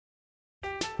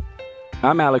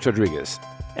I'm Alex Rodriguez.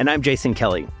 And I'm Jason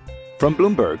Kelly. From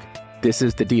Bloomberg, this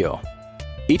is The Deal.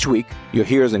 Each week, you'll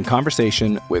hear us in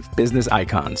conversation with business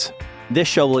icons. This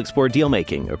show will explore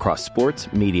deal-making across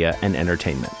sports, media, and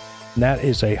entertainment. That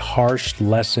is a harsh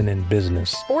lesson in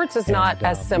business. Sports is not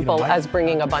as simple as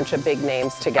bringing a bunch of big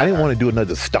names together. I didn't want to do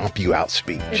another stomp you out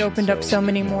speech. It opened up so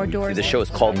many more doors. The show is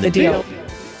called The Deal.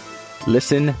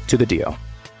 Listen to The Deal.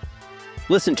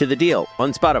 Listen to The Deal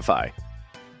on Spotify.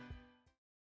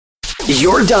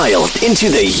 You're dialed into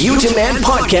the Utah Man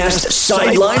Podcast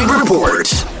Sideline Report.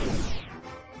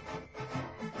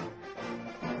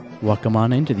 Welcome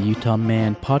on into the Utah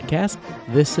Man Podcast.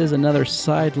 This is another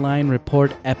Sideline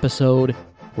Report episode.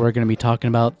 We're going to be talking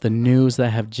about the news that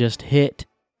have just hit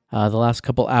the last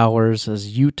couple hours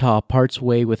as Utah parts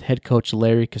way with head coach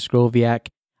Larry Krystkowiak.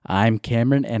 I'm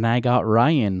Cameron, and I got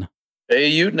Ryan. Hey,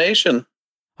 Ute Nation.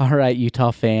 All right,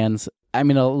 Utah fans. I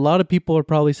mean, a lot of people are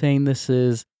probably saying this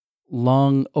is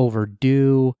long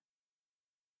overdue.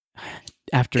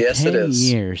 After 10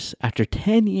 years,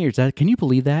 can you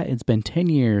believe that? It's been 10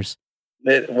 years.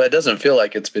 It doesn't feel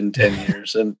like it's been 10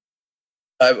 years. And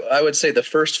I would say the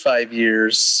first 5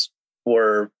 years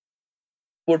were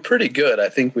pretty good. I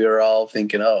think we were all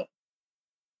thinking, oh,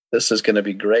 this is going to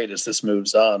be great as this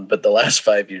moves on. But the last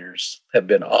 5 years have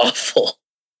been awful.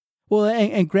 Well,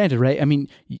 and granted, right? I mean,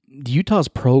 Utah's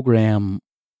program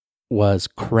was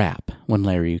crap when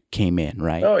Larry came in,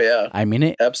 right? Oh yeah, I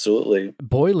mean absolutely.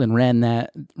 Boylan ran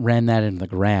that into the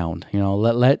ground. You know,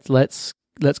 let's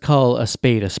call a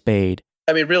spade a spade.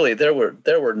 I mean, really, there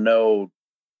were no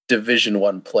Division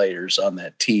I players on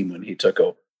that team when he took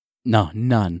over. No,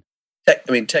 none. I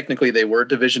mean, technically they were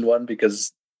Division I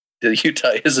because the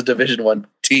Utah is a Division I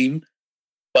team,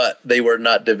 but they were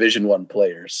not Division I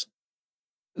players.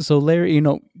 So Larry,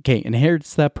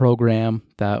 inherits that program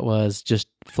that was just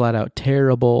flat out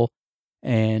terrible.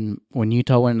 And when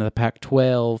Utah went into the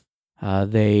Pac-12,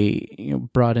 they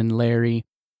brought in Larry.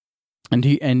 And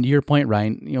to your point,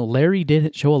 Ryan, Larry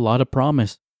did show a lot of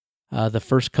promise the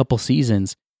first couple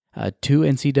seasons. 2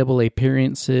 NCAA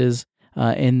appearances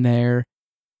in there,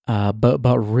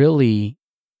 but really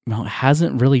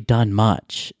hasn't really done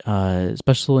much,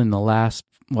 especially in the last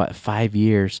 5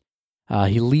 years.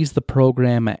 He leaves the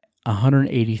program at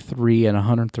 183 and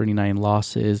 139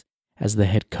 losses as the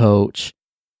head coach.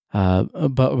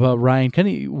 But Ryan,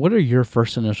 what are your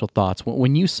first initial thoughts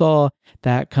when you saw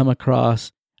that come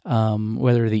across,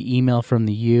 whether the email from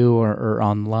the U or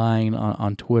online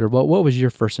on Twitter? What was your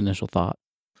first initial thought?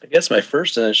 I guess my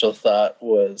first initial thought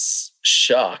was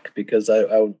shock because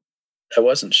I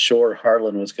wasn't sure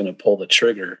Harlan was going to pull the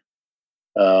trigger.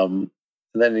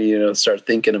 And then, start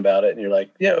thinking about it and you're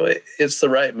like, it's the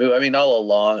right move. I mean, all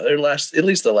along, at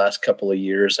least the last couple of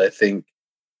years, I think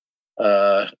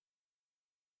all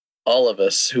of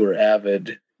us who are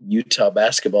avid Utah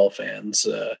basketball fans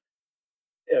or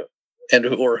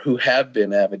who have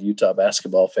been avid Utah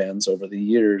basketball fans over the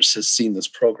years has seen this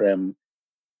program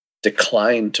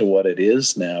decline to what it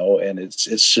is now. And it's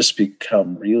just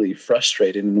become really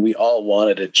frustrating. And we all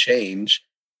wanted a change.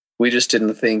 We just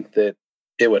didn't think that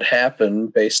it would happen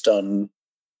based on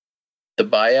the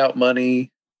buyout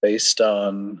money, based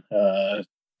on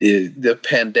the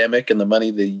pandemic and the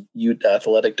money the Utah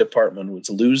athletic department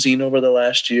was losing over the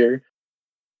last year.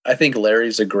 I think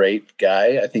Larry's a great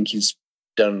guy. I think he's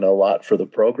done a lot for the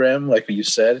program. Like you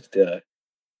said,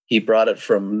 he brought it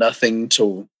from nothing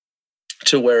to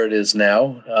where it is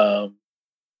now.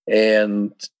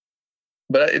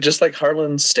 But just like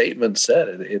Harlan's statement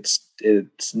said,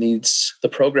 the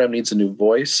program needs a new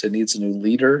voice. It needs a new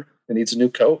leader. It needs a new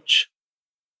coach.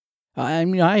 I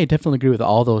mean, I definitely agree with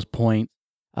all those points.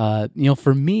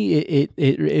 For me,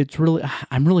 it's really,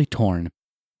 I'm really torn.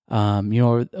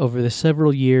 Over the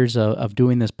several years of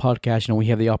doing this podcast, we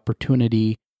have the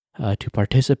opportunity to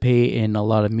participate in a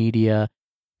lot of media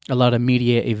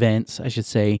events, I should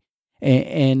say,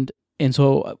 and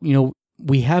so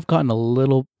we have gotten a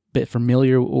little bit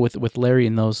familiar with Larry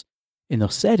in those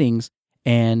settings,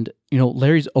 and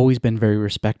Larry's always been very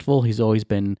respectful. He's always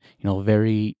been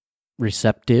very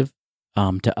receptive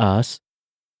to us,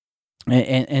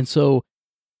 and so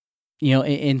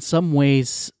in some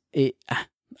ways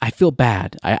I feel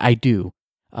bad. I do.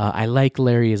 I like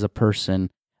Larry as a person.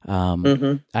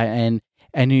 And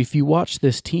if you watch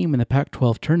this team in the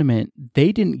Pac-12 tournament,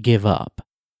 they didn't give up.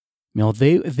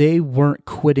 They weren't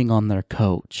quitting on their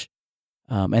coach.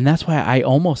 And that's why I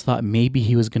almost thought maybe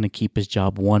he was going to keep his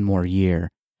job one more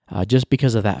year, just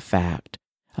because of that fact.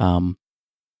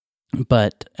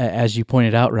 But as you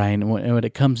pointed out, Ryan, when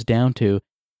it comes down to,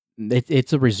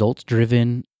 it's a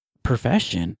results-driven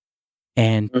profession.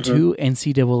 And 2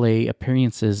 NCAA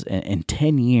appearances in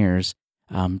 10 years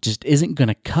just isn't going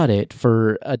to cut it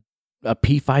for a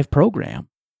P5 program.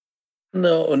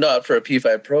 No, not for a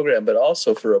P5 program, but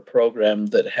also for a program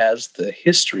that has the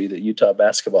history that Utah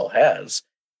basketball has.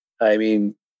 I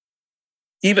mean,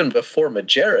 even before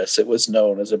Majerus, it was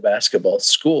known as a basketball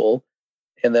school.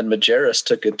 And then Majerus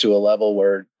took it to a level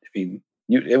where, I mean,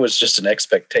 it was just an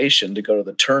expectation to go to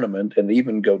the tournament and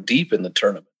even go deep in the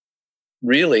tournament.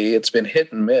 Really, it's been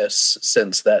hit and miss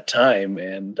since that time.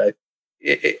 And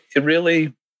it's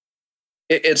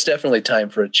definitely time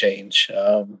for a change.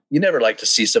 You never like to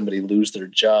see somebody lose their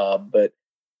job, but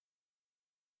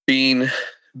being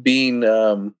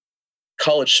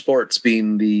college sports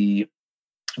being the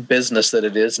business that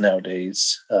it is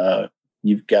nowadays,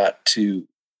 you've got to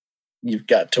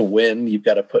win. You've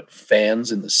got to put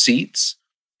fans in the seats,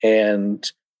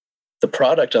 and the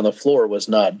product on the floor was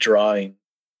not drawing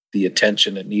the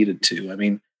attention it needed to. I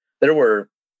mean,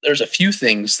 there's a few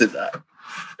things that,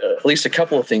 at least a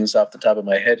couple of things off the top of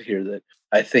my head here that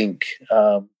I think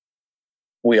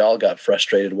we all got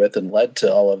frustrated with and led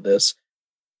to all of this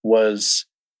was,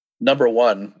 number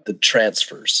one, the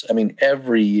transfers. I mean,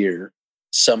 every year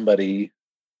somebody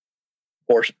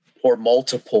or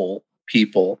multiple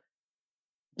people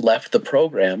left the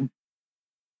program,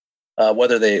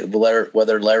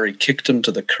 whether Larry kicked them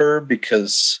to the curb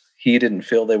because he didn't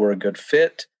feel they were a good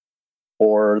fit,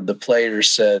 or the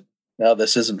players said, no,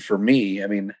 this isn't for me. I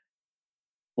mean,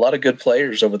 a lot of good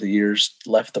players over the years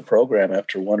left the program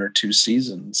after 1 or 2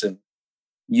 seasons, and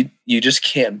you just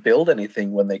can't build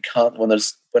anything when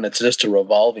it's just a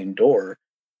revolving door.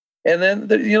 And then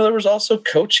there was also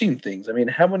coaching things. I mean,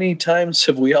 how many times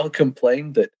have we all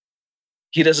complained that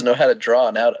he doesn't know how to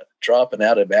drop an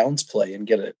out of bounds play and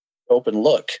get an open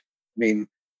look? I mean,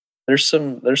 there's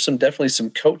definitely some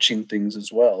coaching things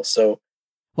as well. So,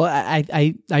 well,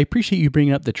 I appreciate you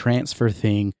bringing up the transfer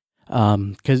thing,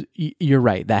 because you're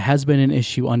right. That has been an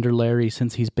issue under Larry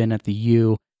since he's been at the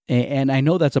U. And I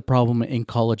know that's a problem in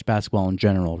college basketball in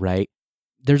general, right?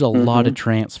 There's a lot of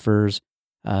transfers.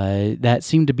 That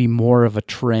seemed to be more of a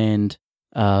trend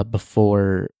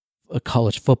before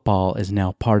college football is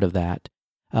now part of that.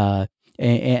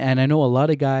 And I know a lot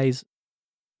of guys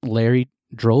Larry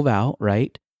drove out,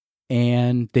 right?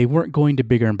 And they weren't going to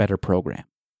bigger and better program.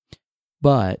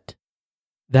 But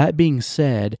that being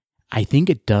said, I think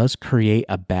it does create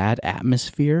a bad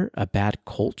atmosphere, a bad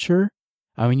culture.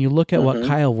 I mean, you look at what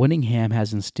Kyle Whittingham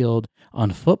has instilled on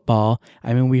football.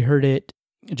 I mean, we heard it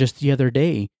just the other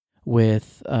day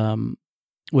with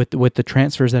the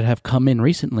transfers that have come in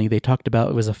recently. They talked about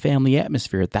it was a family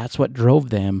atmosphere. That's what drove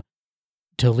them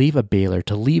to leave a Baylor,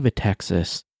 to leave a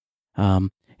Texas. And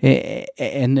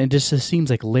it just seems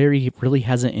like Larry really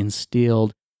hasn't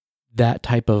instilled that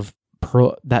type of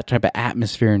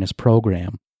atmosphere in his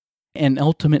program. And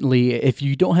ultimately, if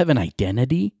you don't have an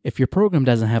identity, if your program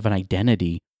doesn't have an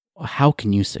identity, how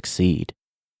can you succeed?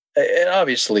 And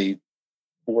obviously,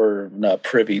 we're not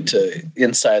privy to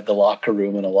inside the locker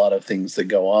room and a lot of things that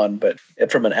go on. But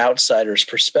from an outsider's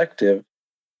perspective,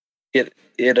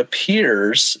 it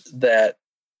appears that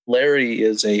Larry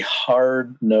is a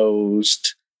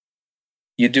hard-nosed,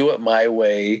 you do it my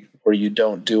way or you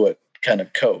don't do it kind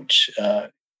of coach.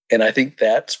 And I think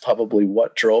that's probably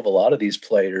what drove a lot of these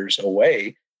players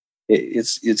away.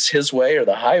 It's his way or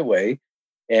the highway.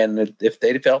 And if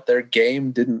they felt their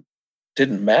game didn't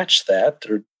match that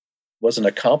or wasn't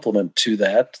a compliment to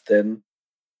that, then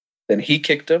he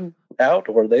kicked them out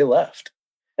or they left.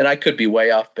 And I could be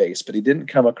way off base, but he didn't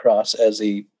come across as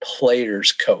a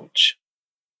player's coach.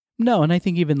 No, and I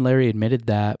think even Larry admitted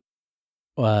that,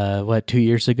 2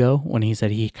 years ago when he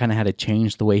said he kind of had to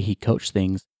change the way he coached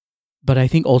things. But I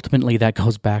think ultimately that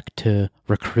goes back to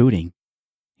recruiting.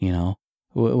 You know,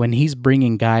 when he's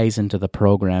bringing guys into the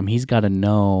program, he's got to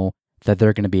know that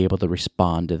they're going to be able to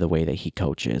respond to the way that he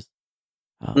coaches.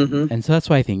 And so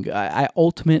that's why I think I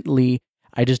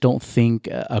just don't think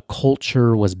a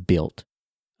culture was built.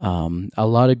 A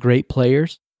lot of great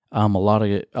players, a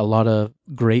lot of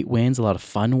great wins, a lot of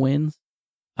fun wins.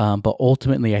 But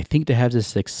ultimately, I think to have the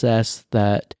success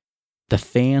that the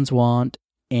fans want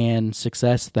and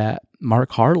success that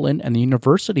Mark Harlan and the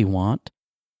university want,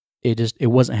 it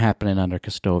wasn't happening under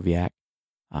Kostoviak.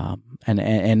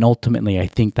 And ultimately, I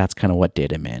think that's kind of what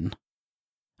did him in.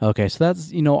 Okay, so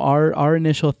that's, our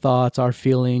initial thoughts, our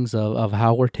feelings of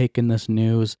how we're taking this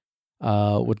news.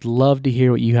 Would love to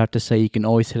hear what you have to say. You can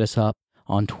always hit us up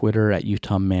on Twitter at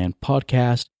Utah Man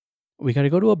Podcast. We got to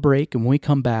go to a break, and when we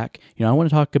come back, I want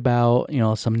to talk about,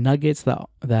 some nuggets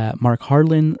that Mark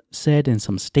Harlan said and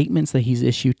some statements that he's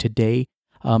issued today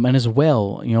And as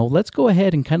well, let's go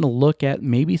ahead and kind of look at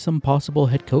maybe some possible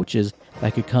head coaches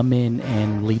that could come in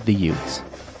and lead the Utes.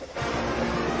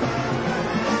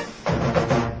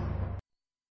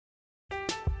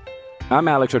 I'm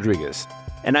Alex Rodriguez.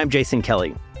 And I'm Jason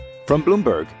Kelly. From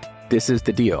Bloomberg, this is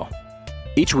The Deal.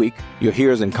 Each week, you'll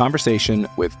hear us in conversation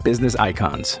with business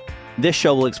icons. This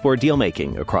show will explore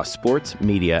deal-making across sports,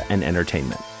 media, and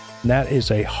entertainment. That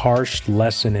is a harsh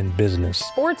lesson in business.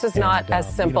 Sports is not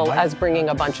as simple as bringing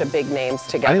a bunch of big names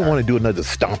together. I didn't want to do another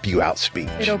stomp you out speech.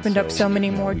 It opened up so many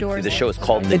more doors. The show is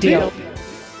called The Deal.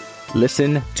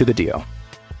 Listen to The Deal.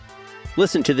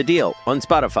 Listen to The Deal on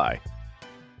Spotify.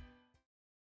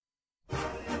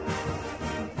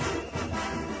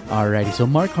 Alrighty, so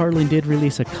Mark Harlan did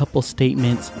release a couple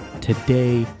statements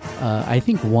today. I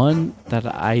think one that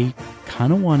I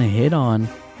kind of want to hit on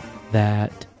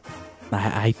that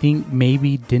I think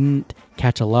maybe didn't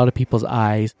catch a lot of people's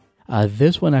eyes.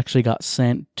 This one actually got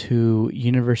sent to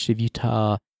University of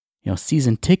Utah,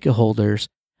 season ticket holders.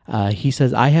 He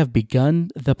says, "I have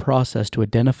begun the process to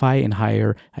identify and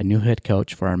hire a new head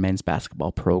coach for our men's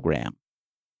basketball program.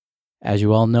 As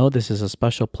you all know, this is a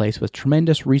special place with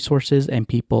tremendous resources and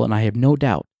people, and I have no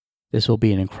doubt this will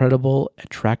be an incredible,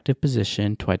 attractive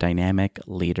position to a dynamic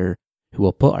leader who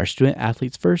will put our student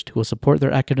athletes first, who will support their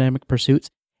academic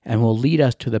pursuits, and will lead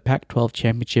us to the Pac-12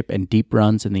 championship and deep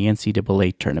runs in the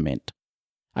NCAA tournament."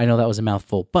 I know that was a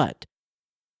mouthful, but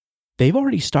they've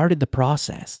already started the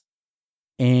process.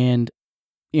 And,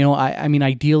 I mean,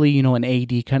 ideally, an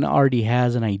AD kind of already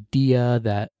has an idea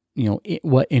that,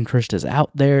 what interest is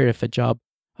out there, if a job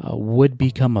would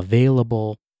become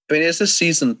available. I mean, as the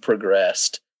season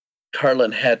progressed,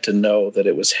 Harlan had to know that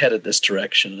it was headed this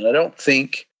direction. And I don't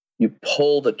think you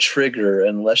pull the trigger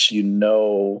unless you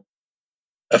know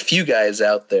a few guys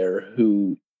out there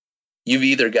who you've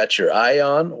either got your eye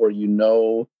on or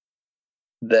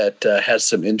that has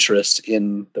some interest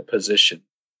in the position.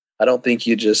 I don't think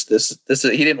you just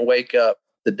he didn't wake up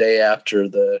the day after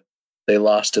they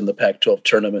lost in the Pac-12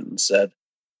 tournament and said,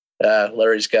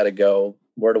 Larry's got to go.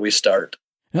 Where do we start?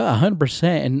 Yeah, 100%.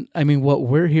 And I mean, what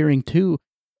we're hearing too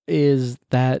is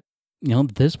that,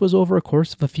 this was over a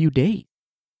course of a few days,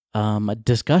 a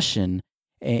discussion.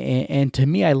 And to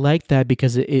me, I like that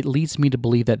because it leads me to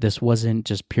believe that this wasn't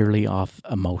just purely off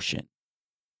emotion,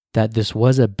 that this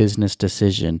was a business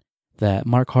decision, that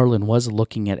Mark Harlan was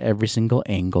looking at every single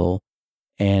angle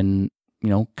and,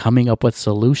 coming up with a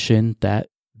solution that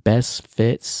best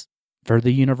fits for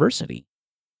the university.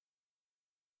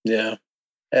 Yeah,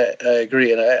 I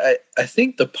agree. And I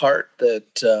think the part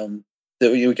that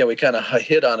we kind of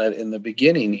hit on it in the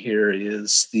beginning here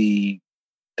is the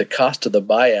cost of the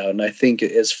buyout. And I think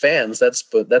as fans, that's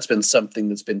been something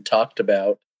that's been talked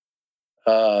about,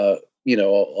 all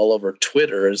over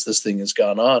Twitter as this thing has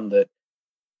gone on, that,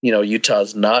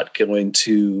 Utah's not going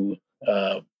to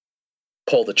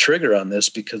pull the trigger on this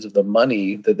because of the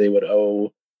money that they would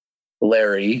owe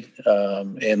Larry,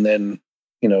 and then,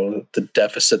 the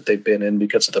deficit they've been in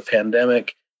because of the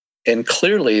pandemic. And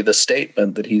clearly the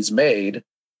statement that he's made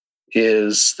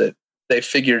is that they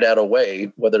figured out a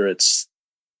way, whether it's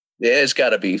got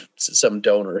to be some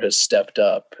donor has stepped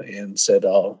up and said,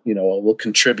 we'll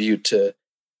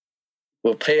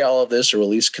pay all of this, or at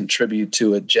least contribute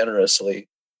to it generously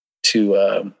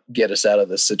to get us out of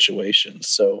this situation.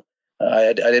 So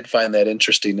I did find that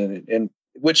interesting, and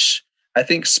which I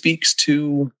think speaks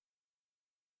to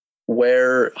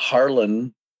where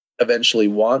Harlan eventually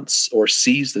wants or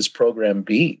sees this program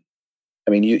being.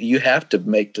 I mean, you have to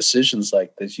make decisions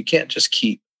like this. You can't just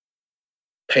keep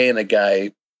paying a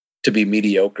guy to be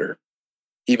mediocre,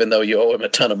 even though you owe him a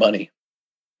ton of money.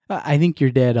 I think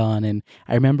you're dead on. And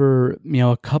I remember,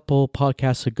 a couple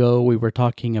podcasts ago, we were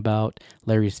talking about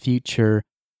Larry's future,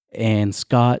 and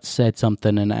Scott said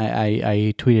something, and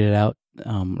I tweeted it out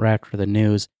right after the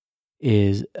news,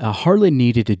 is Harlan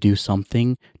needed to do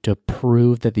something to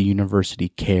prove that the university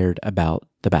cared about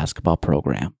the basketball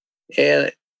program.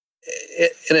 And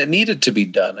it needed to be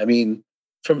done. I mean,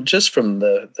 from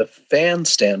the fan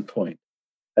standpoint,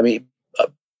 I mean,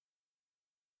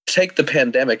 take the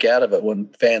pandemic out of it when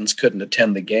fans couldn't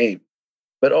attend the game.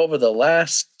 But over the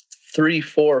last 3,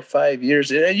 4, 5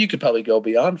 years, and you could probably go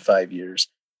beyond 5 years,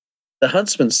 the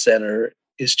Huntsman Center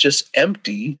is just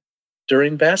empty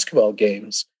during basketball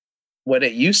games. When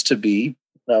it used to be,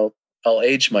 I'll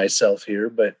age myself here,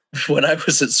 but when I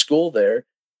was at school there,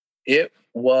 it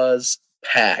was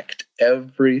packed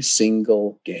every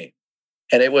single game.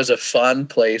 And it was a fun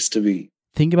place to be.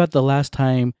 Think about the last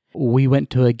time we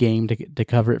went to a game to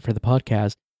cover it for the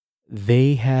podcast.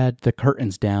 They had the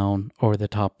curtains down over the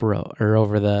top row, or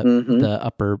over the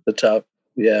upper... The top,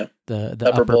 Yeah. The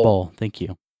Upper Bowl. Thank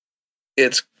you.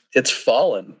 It's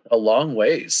fallen a long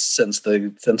ways since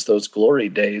those glory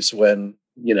days when,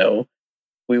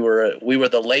 we were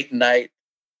the late night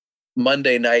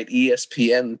Monday night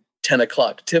ESPN 10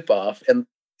 o'clock tip off, and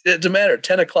it didn't matter,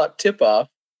 10 o'clock tip off,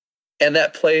 and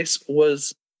that place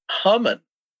was humming.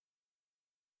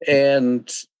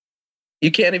 And you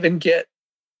can't get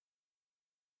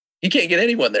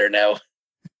anyone there now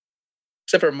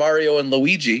except for Mario and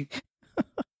Luigi.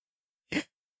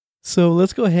 So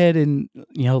let's go ahead and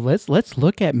let's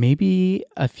look at maybe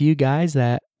a few guys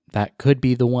that could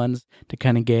be the ones to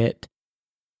kind of get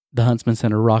the Huntsman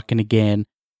Center rocking again.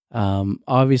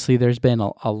 Obviously, there's been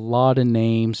a lot of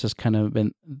names just kind of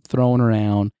been thrown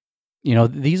around.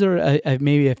 These are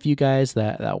maybe a few guys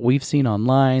that we've seen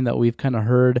online, that we've kind of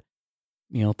heard,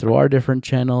 through our different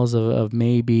channels of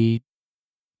maybe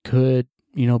could,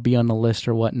 be on the list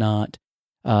or whatnot.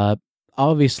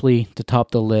 Obviously, to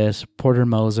top the list, Porter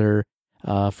Moser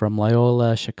from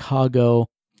Loyola Chicago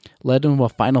led them to a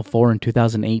Final Four in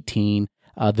 2018.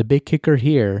 The big kicker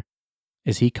here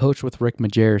is he coached with Rick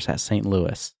Majerus at St.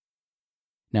 Louis.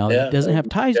 Now, he doesn't have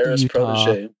ties to Utah,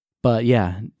 protege. But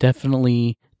yeah,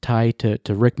 definitely tied to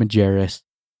Rick Majerus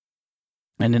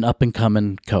and an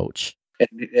up-and-coming coach. And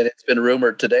it's been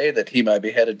rumored today that he might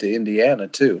be headed to Indiana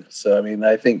too. So,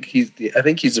 I think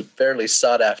he's a fairly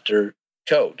sought-after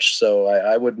coach. So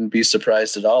I wouldn't be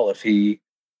surprised at all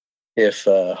if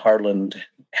Harlan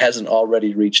hasn't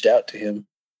already reached out to him.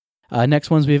 Next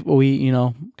ones we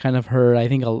kind of heard. I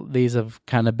think these have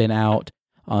kind of been out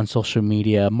on social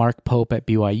media. Mark Pope at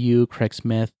BYU, Craig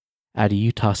Smith out of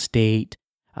Utah State.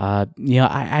 I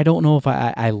don't know if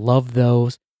I love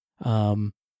those,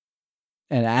 and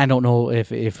I don't know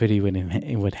if it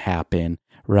even would happen.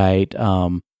 Right?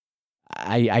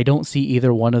 I don't see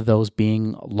either one of those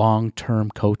being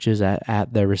long-term coaches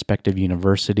at their respective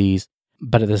universities.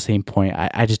 But at the same point,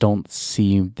 I just don't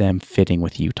see them fitting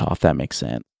with Utah, if that makes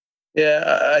sense.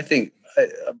 Yeah, I think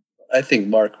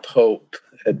Mark Pope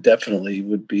definitely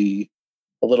would be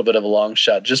a little bit of a long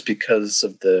shot just because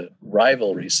of the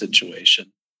rivalry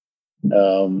situation.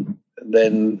 Then,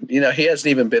 he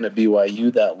hasn't even been at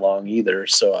BYU that long either.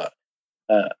 So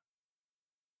I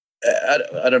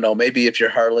don't know. Maybe if you're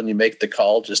Harlan, you make the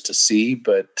call just to see.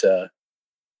 But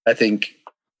I think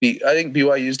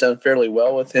BYU's done fairly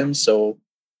well with him. So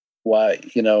why,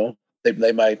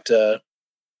 they might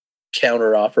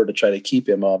counter offer to try to keep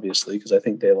him, obviously, because I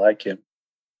think they like him.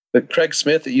 But Craig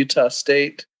Smith at Utah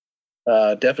State,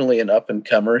 definitely an up and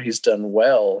comer. He's done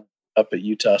well up at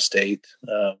Utah State,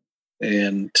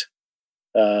 and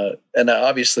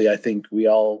obviously, I think we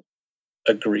all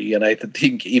agree, and I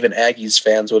think even Aggies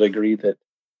fans would agree that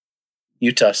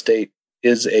Utah State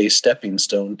is a stepping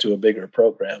stone to a bigger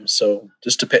program. So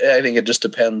I think it just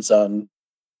depends on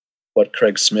what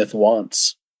Craig Smith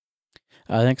wants.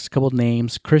 Next couple of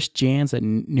names: Chris Jans at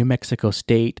New Mexico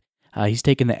State. He's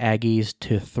taken the Aggies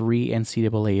to 3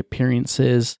 NCAA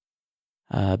appearances.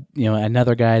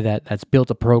 Another guy that's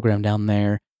built a program down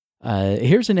there.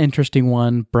 Here's an interesting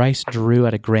one: Bryce Drew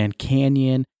out of Grand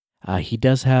Canyon. He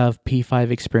does have P5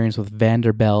 experience with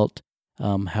Vanderbilt.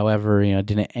 However,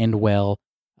 didn't end well.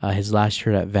 His last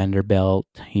year at Vanderbilt,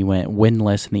 he went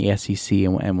winless in the SEC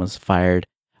and was fired.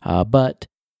 But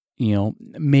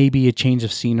maybe a change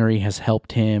of scenery has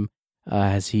helped him,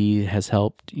 as he has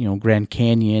helped Grand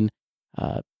Canyon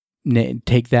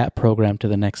take that program to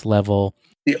the next level.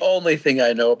 The only thing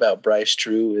I know about Bryce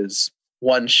Drew is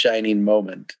one shining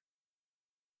moment.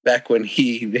 Back when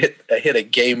he hit a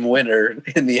game winner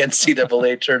in the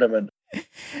NCAA tournament.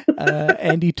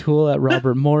 Andy Toole at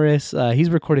Robert Morris. He's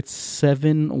recorded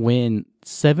 7 winning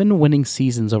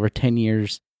seasons over 10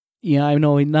 years. I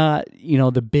know he's not,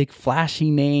 the big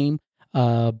flashy name,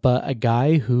 but a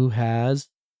guy who has,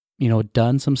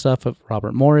 done some stuff with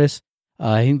Robert Morris.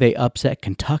 I think they upset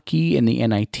Kentucky in the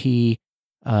NIT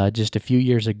just a few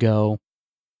years ago.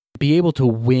 Be able to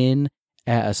win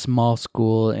at a small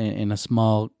school in a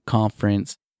small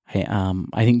conference, I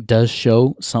think does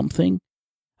show something.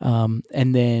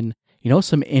 And then,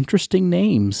 some interesting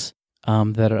names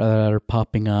that are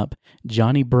popping up.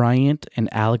 Johnny Bryant and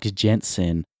Alex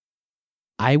Jensen.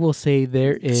 I will say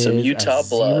there is some Utah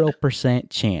 0%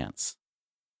 chance.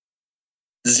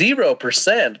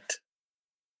 0%?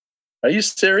 Are you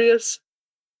serious?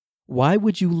 Why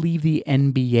would you leave the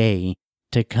NBA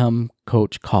to come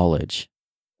coach college?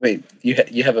 Wait,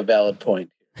 you have a valid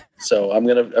point. So I'm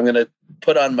gonna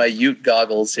put on my Ute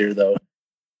goggles here, though.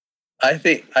 I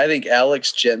think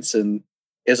Alex Jensen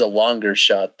is a longer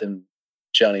shot than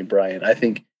Johnny Bryant. I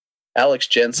think Alex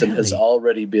Jensen has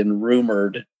already been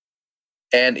rumored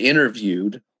and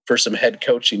interviewed for some head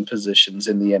coaching positions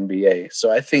in the NBA.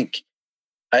 So I think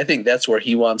that's where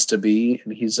he wants to be,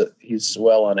 and he's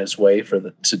well on his way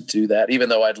to do that. Even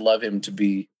though I'd love him to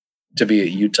be at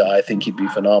Utah, I think he'd be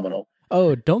phenomenal.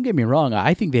 Oh, don't get me wrong.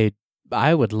 I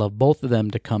would love both of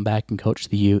them to come back and coach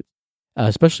the Ute,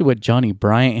 especially what Johnny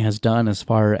Bryant has done as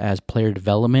far as player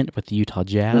development with the Utah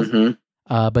Jazz.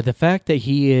 Mm-hmm. But the fact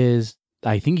that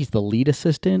I think he's the lead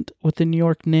assistant with the New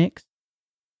York Knicks.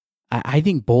 I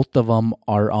think both of them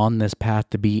are on this path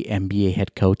to be NBA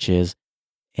head coaches,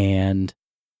 and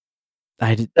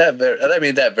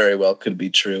that very well could be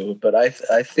true. But I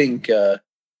think, to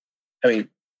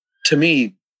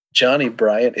me, Johnny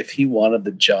Bryant, if he wanted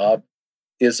the job,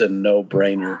 is a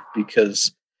no-brainer,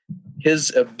 because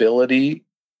his ability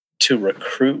to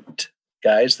recruit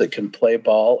guys that can play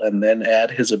ball and then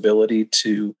add his ability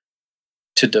to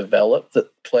develop the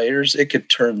players, it could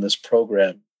turn this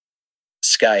program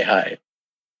sky high.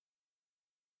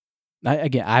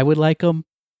 I would like him.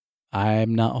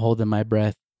 I'm not holding my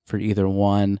breath for either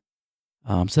one.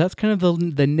 So that's kind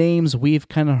of the names we've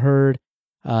kind of heard.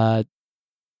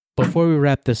 Before we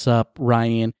wrap this up,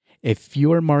 Ryan, if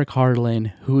you're Mark Harlan,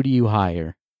 who do you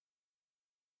hire?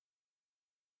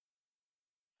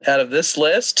 Out of this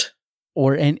list?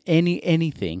 Or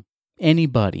anything.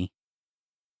 Anybody.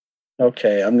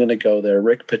 Okay, I'm going to go there.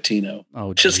 Rick Pitino.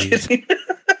 Oh, just kidding.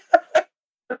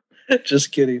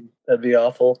 Just kidding. That'd be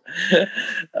awful.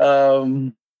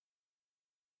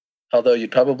 Although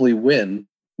you'd probably win.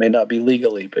 May not be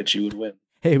legally, but you would win.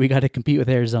 Hey, we got to compete with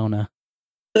Arizona.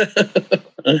 Out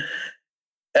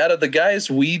of the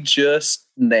guys we just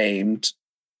named,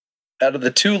 out of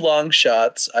the two long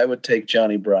shots, I would take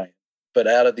Johnny Bryant. But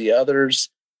out of the others,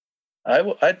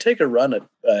 I'd take a run at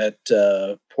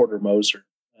Porter Moser.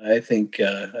 I think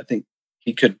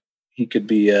he could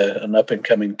be an up and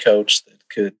coming coach that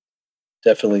could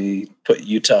definitely put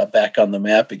Utah back on the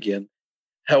map again.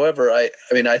 However, I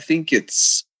think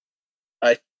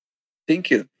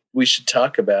we should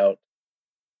talk about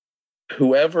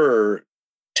whoever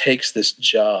takes this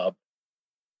job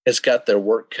has got their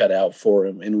work cut out for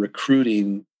him in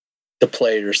recruiting the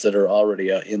players that are already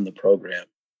in the program.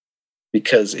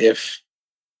 Because if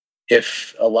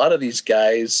a lot of these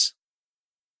guys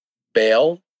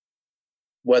bail,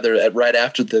 whether right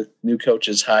after the new coach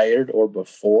is hired or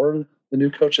before the new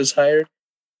coach is hired,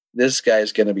 this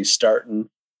guy's going to be starting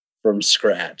from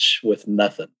scratch with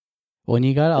nothing. Well, and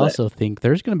you got to also think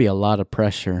there's going to be a lot of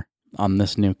pressure on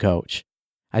this new coach.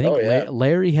 I think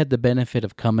Larry had the benefit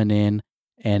of coming in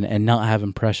and not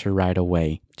having pressure right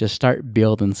away. Just start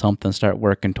building something, start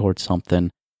working towards something.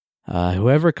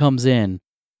 Whoever comes in,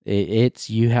 it's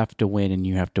you have to win, and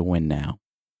you have to win now.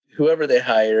 Whoever they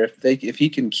hire, if he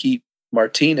can keep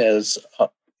Martinez,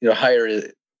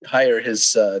 hire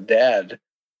his dad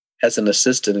as an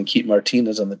assistant and keep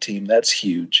Martinez on the team, that's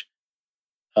huge.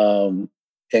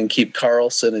 And keep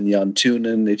Carlson and Jan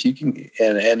Tunen, if you can,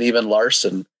 and even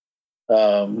Larson,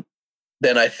 then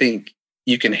I think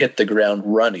you can hit the ground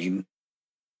running.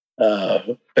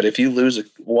 But if you lose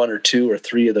one or two or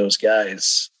three of those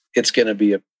guys, it's going to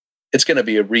be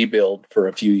a rebuild for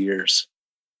a few years.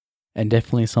 And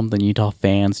definitely something Utah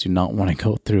fans do not want to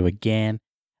go through again.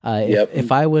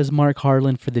 If I was Mark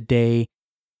Harlan for the day,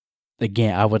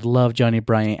 again, I would love Johnny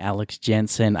Bryant, Alex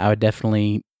Jensen. I would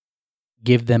definitely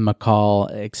give them a call,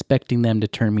 expecting them to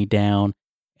turn me down,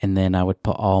 and then I would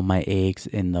put all my eggs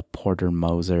in the Porter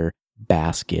Moser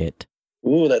basket.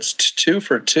 Ooh, that's 2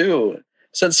 for 2.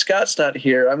 Since Scott's not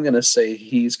here, I'm going to say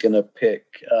he's going to pick...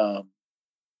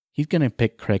 he's going to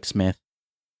pick Craig Smith.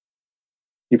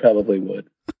 He probably would.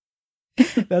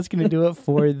 That's going to do it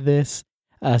for this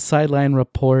Sideline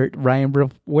Report.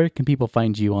 Ryan, where can people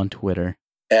find you on Twitter?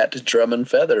 At Drum and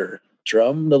Feather.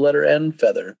 Drum, the letter N,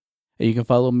 Feather. You can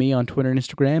follow me on Twitter and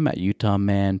Instagram at Utah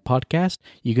Man Podcast.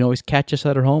 You can always catch us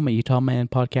at our home at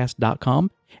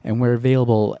utahmanpodcast.com. And we're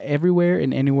available everywhere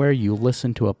and anywhere you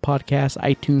listen to a podcast,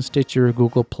 iTunes, Stitcher,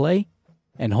 Google Play.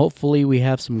 And hopefully we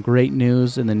have some great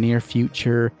news in the near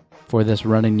future for this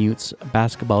Runnin' Utes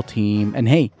basketball team. And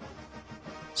hey,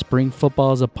 spring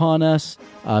football is upon us.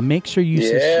 Make sure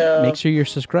you're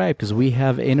subscribed, because we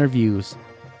have interviews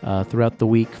throughout the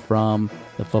week from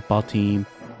the football team.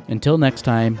 Until next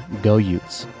time, go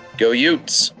Utes. Go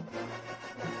Utes.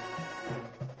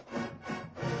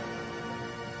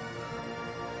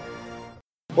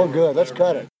 We're good. Let's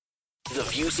cut it. The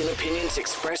views and opinions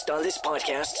expressed on this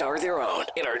podcast are their own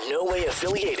and are no way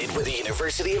affiliated with the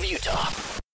University of Utah.